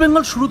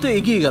 ইস্টবেঙ্গল শুরুতে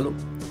এগিয়ে গেল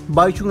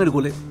বাইচুংয়ের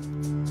গোলে।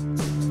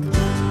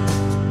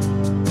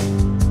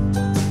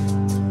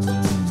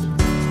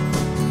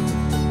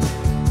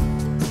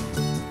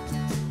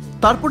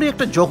 তারপরে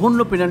একটা জঘন্য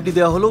পেনাল্টি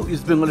দেওয়া হলো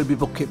ইস্টবেঙ্গলের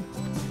বিপক্ষে।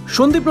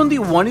 সন্দীপ নন্দী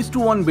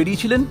 1:1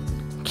 বেরিয়েছিলেন,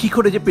 কি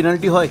করে যে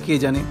পেনাল্টি হয় কে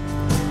জানে।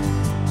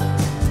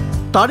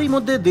 তারই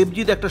মধ্যে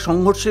দেবজিৎ একটা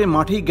সংঘর্ষে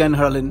মাঠেই জ্ঞান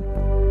হারালেন।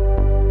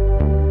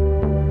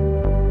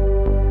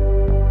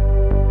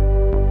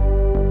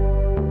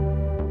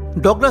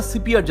 ডগলাস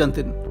সিপিআর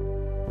জানতেন,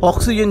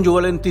 অক্সিজেন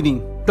জোগালেন তিনি।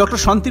 ডক্টর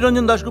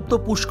শান্তিরঞ্জন দাশগুপ্ত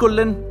পুশ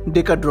করলেন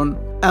ডেকাড্রন।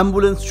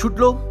 অ্যাম্বুলেন্স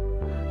ছুটল,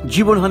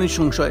 জীবনহানির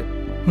সংশয়।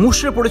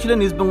 মুষড়ে পড়েছিলেন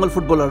ইস্টবেঙ্গল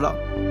ফুটবলাররা।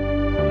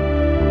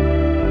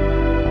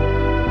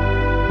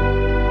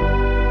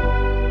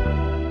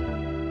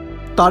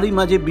 তারই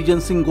মাঝে বিজেন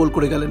সিং গোল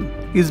করে গেলেন।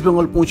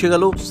 ইস্টবেঙ্গল পৌঁছে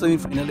গেল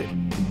সেমিফাইনালে।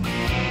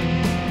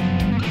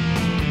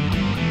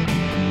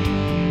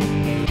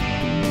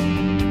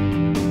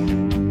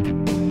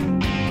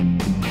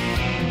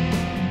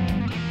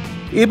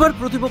 এবার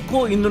প্রতিপক্ষ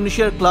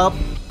ইন্দোনেশিয়ার ক্লাব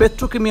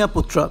পেট্রোকেমিয়া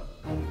পুত্রা।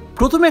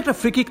 প্রথমে একটা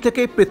ফ্রিকিক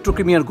থেকে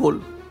পেট্রোকেমিয়ার গোল।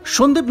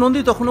 সন্দীপ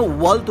নন্দী তখনও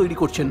ওয়াল তৈরি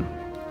করছেন।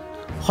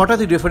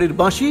 হঠাৎই রেফারির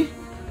বাঁশি,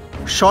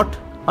 শট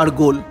আর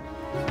গোল।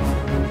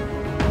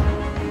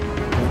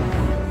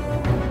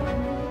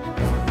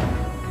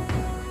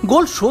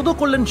 গোল শোধও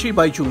করলেন সেই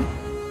বাইচুং।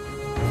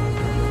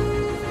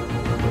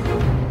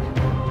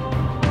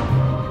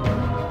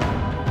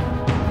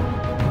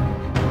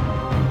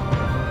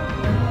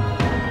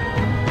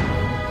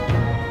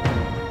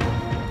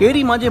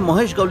 এরই মাঝে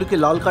মহেশ গাউলিকে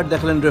লাল কার্ড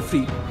দেখালেন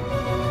রেফারি।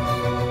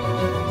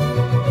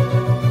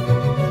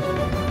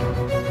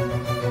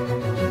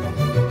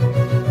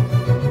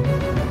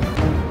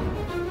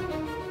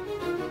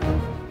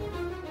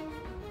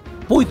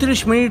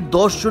 পঁয়ত্রিশ মিনিট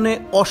 10 জনে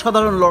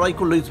অসাধারণ লড়াই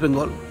করল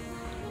ইস্টবেঙ্গল।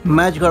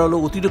 ম্যাচ গড়ালো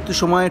অতিরিক্ত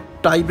সময়ে,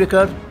 টাই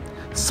ব্রেকার,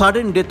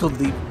 সাডেন ডেথ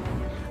অবধি।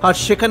 আর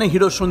সেখানে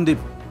হিরো সন্দীপ।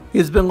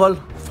 ইস্টবেঙ্গল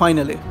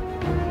ফাইনালে।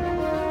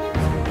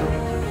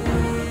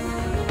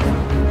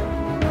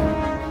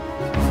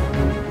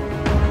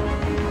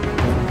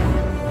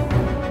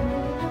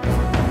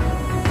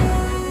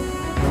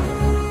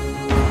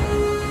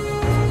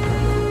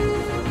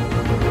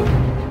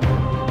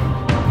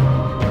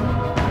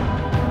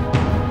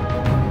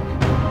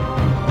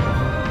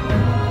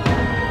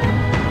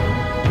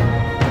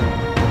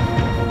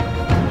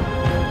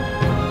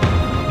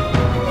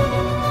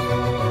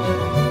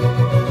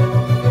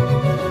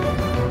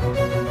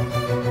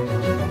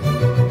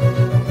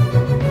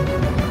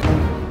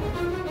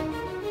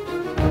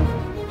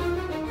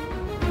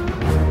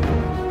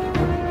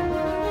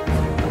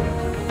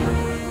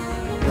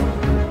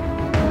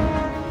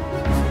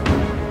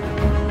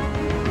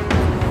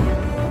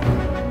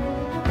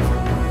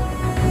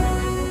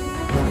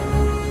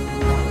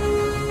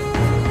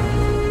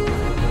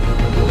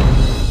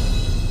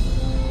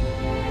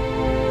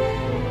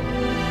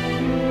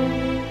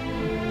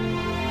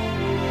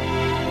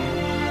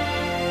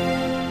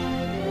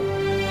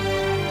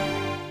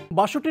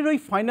 বাষট্টির ওই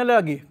ফাইনালের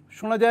আগে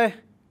শোনা যায়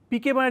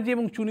পিকে ব্যানার্জি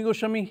এবং চুনি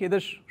গোস্বামী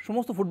এদের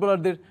সমস্ত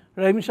ফুটবলারদের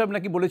রহিম সাহেব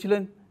নাকি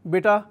বলেছিলেন,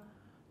 বেটা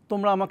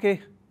তোমরা আমাকে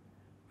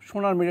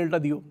সোনার মেডেলটা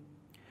দিও।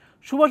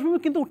 সুভাষবাবু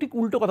কিন্তু ঠিক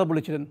উল্টো কথা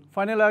বলেছিলেন।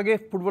 ফাইনালের আগে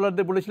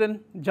ফুটবলারদের বলেছিলেন,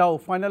 যাও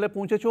ফাইনালে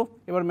পৌঁছেছো,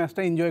 এবার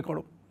ম্যাচটা এনজয়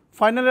করো।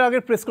 ফাইনালের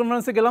আগের প্রেস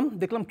কনফারেন্সে গেলাম,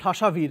 দেখলাম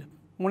ঠাসা ভিড়।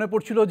 মনে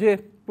পড়ছিল যে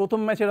প্রথম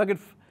ম্যাচের আগের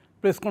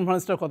প্রেস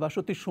কনফারেন্সটার কথা।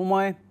 সত্যি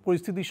সময়,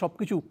 পরিস্থিতি সব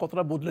কিছু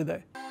কতটা বদলে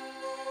দেয়।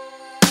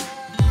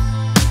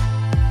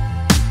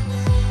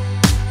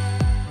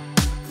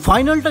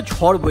 ফাইনালটা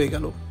ঝড় বয়ে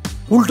গেল।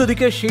 উল্টো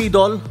দিকে সেই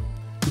দল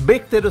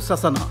বেকতেরো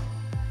সাসানা।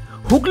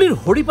 হুগলির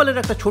হরিপালের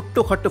একটা ছোট্ট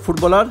খাট্ট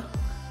ফুটবলার,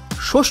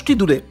 ষষ্ঠী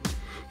দূরে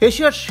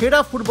এশিয়ার সেরা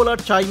ফুটবলার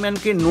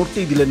চাইম্যানকে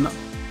নড়তেই দিলেন না।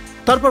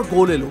 তারপর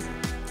গোল এলো।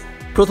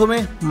 প্রথমে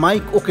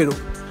মাইক ওকেরো,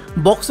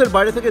 বক্সের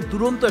বাইরে থেকে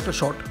দুরন্ত একটা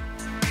শট।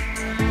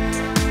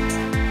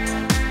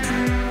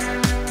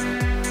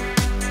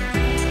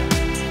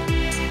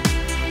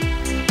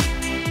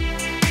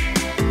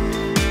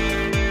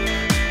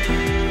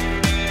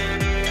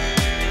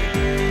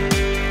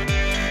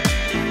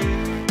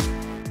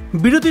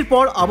 বিরতির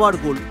পর আবার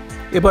গোল,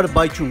 এবার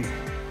বাইচুং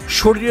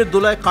শরীরের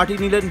দোলায়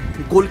কাটিয়ে নিলেন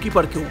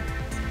গোলকিপারকেও।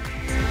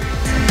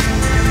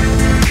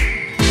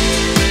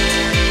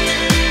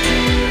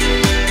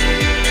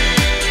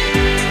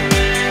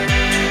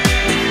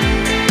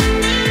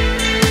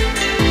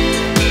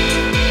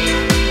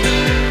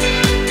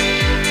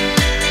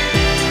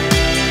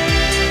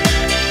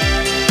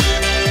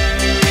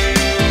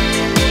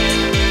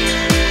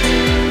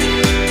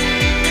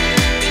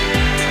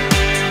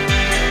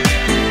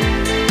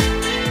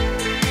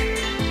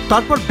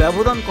 তারপর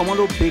ব্যবধান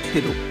কমালো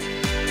বেগতেরও।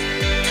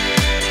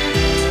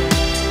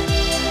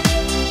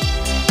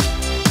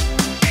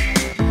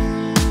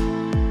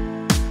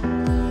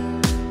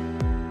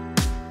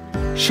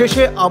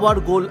 শেষে আবার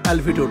গোল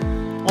অ্যালভিটোর,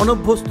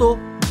 অনভ্যস্ত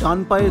ডান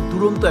পায়ে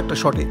দুরন্ত একটা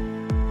শটে।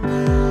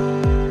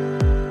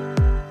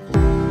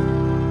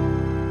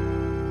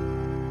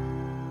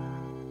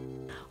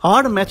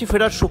 আর ম্যাচে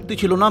ফেরার শক্তি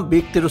ছিল না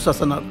বেগতেরো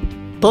সাসানার।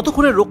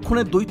 ততক্ষণে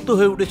রক্ষণের দৈত্য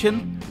হয়ে উঠেছেন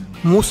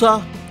মুসা,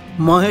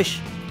 মহেশ,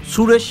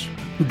 সুরেশ,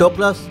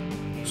 ডগলাস,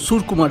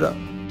 সুরকুমাররা।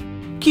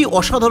 কি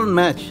অসাধারণ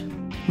ম্যাচ!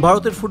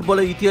 ভারতের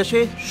ফুটবলের ইতিহাসে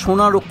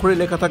সোনার অক্ষরে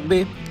লেখা থাকবে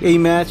এই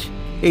ম্যাচ,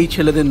 এই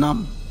ছেলেদের নাম।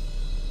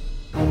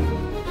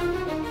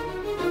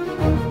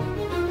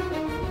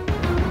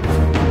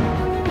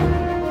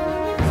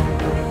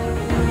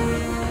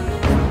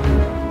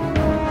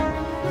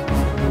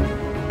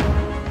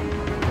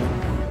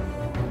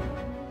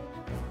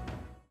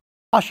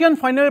 আসিয়ান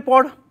ফাইনালের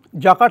পর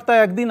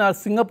জাকার্তায় একদিন আর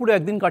সিঙ্গাপুরে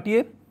একদিন কাটিয়ে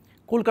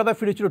কলকাতায়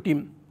ফিরেছিল টিম।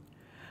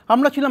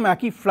 আমরা ছিলাম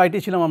একই ফ্লাইটে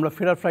ছিলাম, আমরা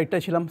ফেরার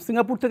ফ্লাইটটায় ছিলাম।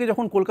 সিঙ্গাপুর থেকে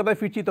যখন কলকাতায়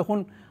ফিরছি তখন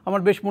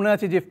আমার বেশ মনে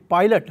আছে যে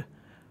পাইলট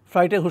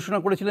ফ্লাইটে ঘোষণা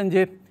করেছিলেন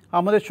যে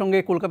আমাদের সঙ্গে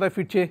কলকাতায়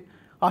ফিরছে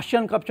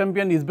ASEAN cup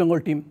champion East Bengal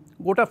team.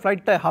 গোটা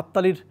ফ্লাইটটায়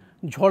হাততালির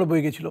ঝড়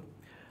বয়ে গেছিলো।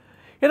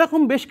 এরকম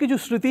বেশ কিছু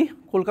স্মৃতি।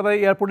 কলকাতায়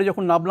এয়ারপোর্টে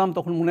যখন নামলাম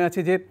তখন মনে আছে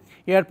যে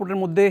এয়ারপোর্টের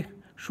মধ্যে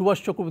সুভাষ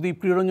চক্রবর্তী,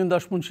 প্রিয়রঞ্জন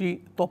দাসমুন্সী,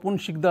 তপন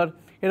শিকদার,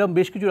 এরকম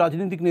বেশ কিছু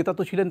রাজনৈতিক নেতা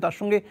তো ছিলেন। তার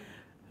সঙ্গে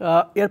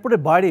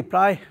এয়ারপোর্টের বাইরে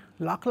প্রায়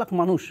লাখ লাখ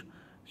মানুষ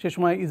সে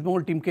সময়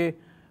ইস্টবেঙ্গল টিমকে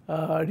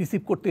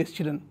রিসিভ করতে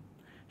এসেছিলেন।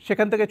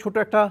 সেখান থেকে ছোট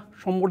একটা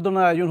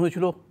সম্বর্ধনার আয়োজন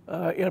হয়েছিল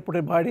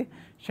এয়ারপোর্টের বাইরে।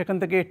 সেখান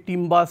থেকে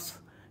টিম বাস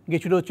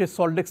গেছিলো হচ্ছে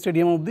সল্টলেক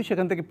স্টেডিয়াম অবধি।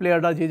 সেখান থেকে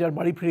প্লেয়াররা যে যার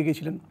বাড়ি ফিরে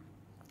গেছিলেন।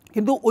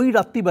 কিন্তু ওই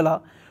রাত্রিবেলা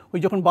ওই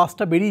যখন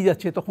বাসটা বেরিয়ে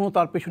যাচ্ছে তখনও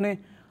তার পেছনে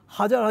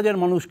হাজার হাজার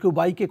মানুষ, কেউ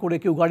বাইকে করে,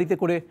 কেউ গাড়িতে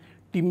করে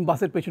টিম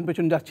বাসের পেছন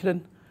পেছন যাচ্ছিলেন।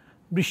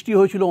 বৃষ্টি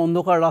হয়েছিল,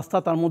 অন্ধকার রাস্তা,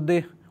 তার মধ্যে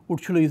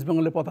উঠছিল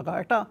ইস্টবেঙ্গলের পতাকা।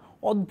 একটা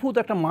অদ্ভুত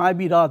একটা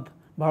মায়াবী রাত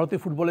ভারতীয়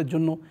ফুটবলের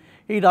জন্য।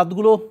 এই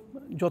রাতগুলো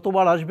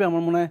যতবার আসবে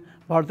আমার মনে হয়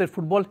ভারতের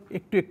ফুটবল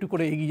একটু একটু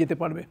করে এগিয়ে যেতে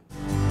পারবে।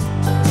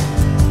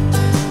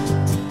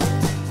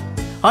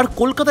 আর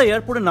কলকাতা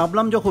এয়ারপোর্টে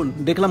নামলাম যখন,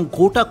 দেখলাম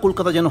গোটা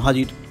কলকাতা যেন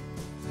হাজির।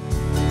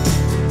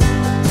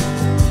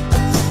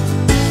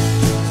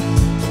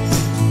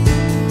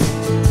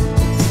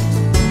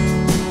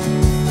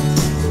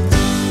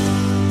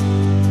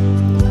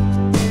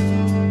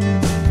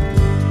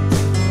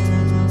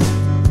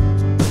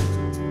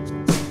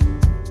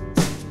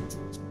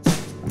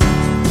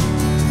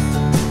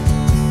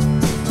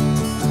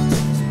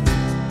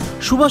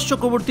 সুভাষ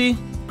চক্রবর্তী,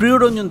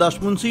 প্রিয়রঞ্জন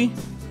দাসমুন্সী,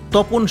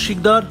 তপন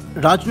শিকদার,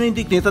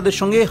 রাজনৈতিক নেতাদের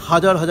সঙ্গে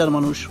হাজার হাজার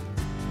মানুষ।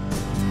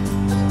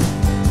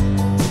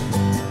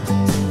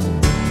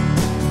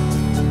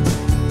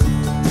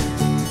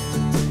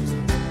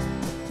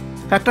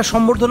 একটা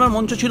সম্বর্ধনার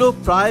মঞ্চ ছিল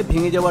প্রায়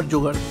ভেঙে যাওয়ার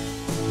জোগাড়।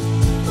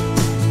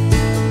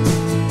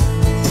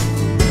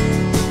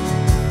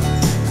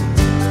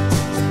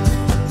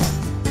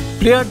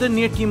 প্লেয়ারদের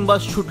নিয়ে টিম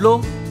বাস ছুটল,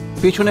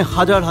 পেছনে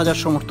হাজার হাজার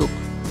সমর্থক।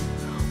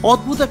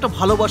 অদ্ভুত একটা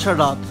ভালোবাসার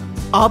রাত,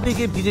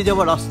 আবেগে ভিজে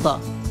যাওয়া রাস্তা,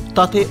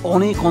 তাতে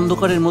অনেক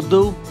অন্ধকারের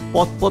মধ্যেও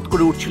পথ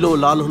করে উঠছিল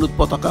লাল হলুদ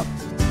পতাকা।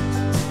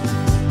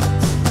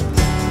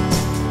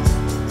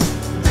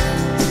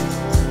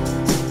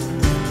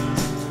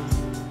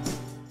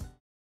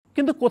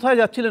 কিন্তু কোথায়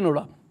যাচ্ছিলেন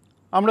ওরা?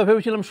 আমরা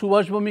ভেবেছিলাম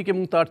সুভাষ ভৌমিক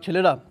এবং তার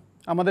ছেলেরা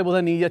আমাদের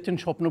বোধহয় নিয়ে যাচ্ছেন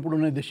স্বপ্ন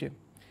পূরণের দেশে,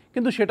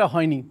 কিন্তু সেটা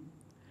হয়নি।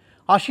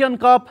 আসিয়ান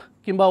কাপ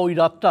কিংবা ওই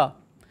রাতটা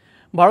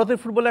ভারতের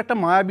ফুটবলে একটা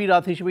মায়াবী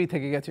রাত হিসেবেই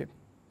থেকে গেছে।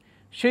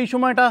 সেই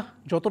সময়টা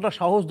যতটা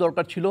সাহস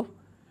দরকার ছিল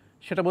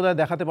সেটা বোধহয়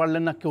দেখাতে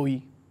পারলেন না কেউই।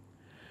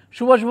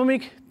 সুভাষ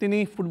ভৌমিক তিনি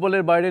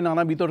ফুটবলের বাইরে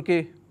নানা বিতর্কে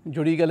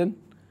জড়িয়ে গেলেন।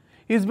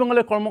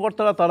 ইস্টবেঙ্গলের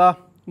কর্মকর্তারা তারা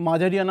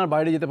মাঝারিয়ানার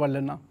বাইরে যেতে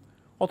পারলেন না।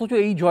 অথচ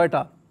এই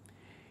জয়টা,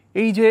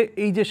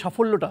 এই যে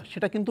সাফল্যটা,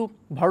 সেটা কিন্তু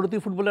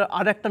ভারতীয় ফুটবলের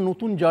আর একটা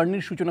নতুন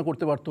জার্নির সূচনা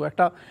করতে পারতো,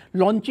 একটা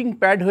লঞ্চিং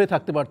প্যাড হয়ে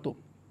থাকতে পারতো।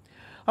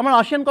 আমার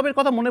আসিয়ান কাপের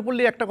কথা মনে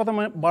পড়লে একটা কথা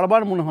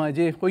বারবার মনে হয়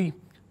যে ওই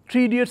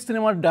 3 ইডিয়টস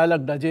সিনেমার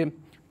ডায়লগটা, যে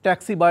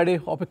ট্যাক্সি বাইরে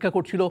অপেক্ষা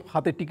করছিল,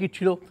 হাতে টিকিট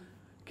ছিল,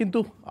 কিন্তু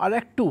আর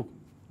একটু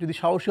যদি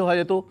সাহসী হয়ে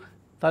যেত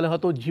তাহলে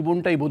হয়তো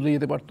জীবনটাই বদলে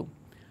যেতে পারতো।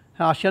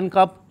 হ্যাঁ, আসিয়ান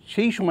কাপ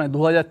সেই সময়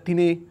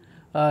 2003-এ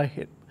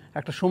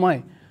একটা সময়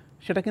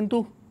সেটা কিন্তু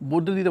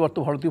বদলে দিতে পারতো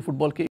ভারতীয়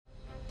ফুটবলকে।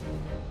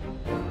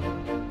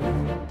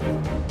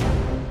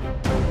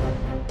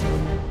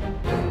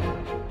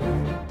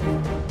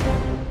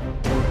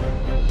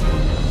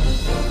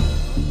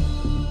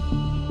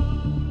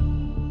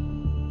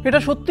 এটা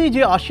সত্যি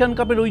যে আসিয়ান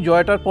কাপের ওই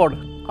জয়টার পর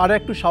আর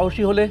একটু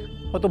সাহসী হলে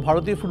হয়তো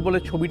ভারতীয়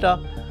ফুটবলের ছবিটা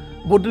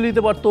বদলে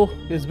দিতে পারতো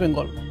ইস্ট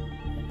বেঙ্গল,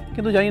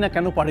 কিন্তু জানি না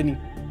কেন পারেনি।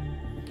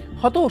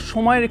 হয়তো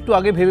সময়ের একটু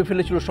আগে ভেবে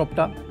ফেলেছিল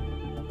সবটা,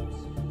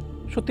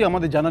 সত্যি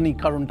আমাদের জানা নেই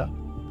কারণটা।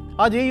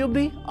 আজ এই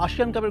অবধি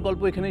আসিয়ান কাপের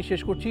গল্প এখানেই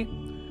শেষ করছি।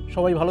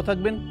 সবাই ভালো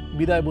থাকবেন,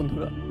 বিদায়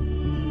বন্ধুরা।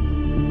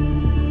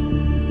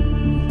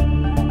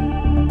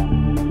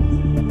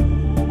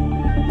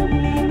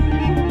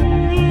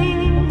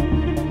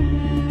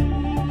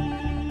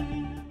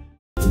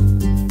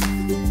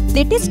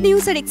 লেটেস্ট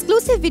নিউজ আর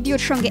এক্সক্লুসিভ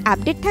ভিডিওর সঙ্গে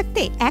আপডেট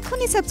থাকতে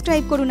এখনই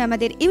সাবস্ক্রাইব করুন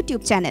আমাদের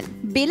ইউটিউব চ্যানেল।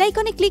 বেল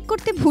আইকনে ক্লিক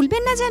করতে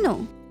ভুলবেন না যেন।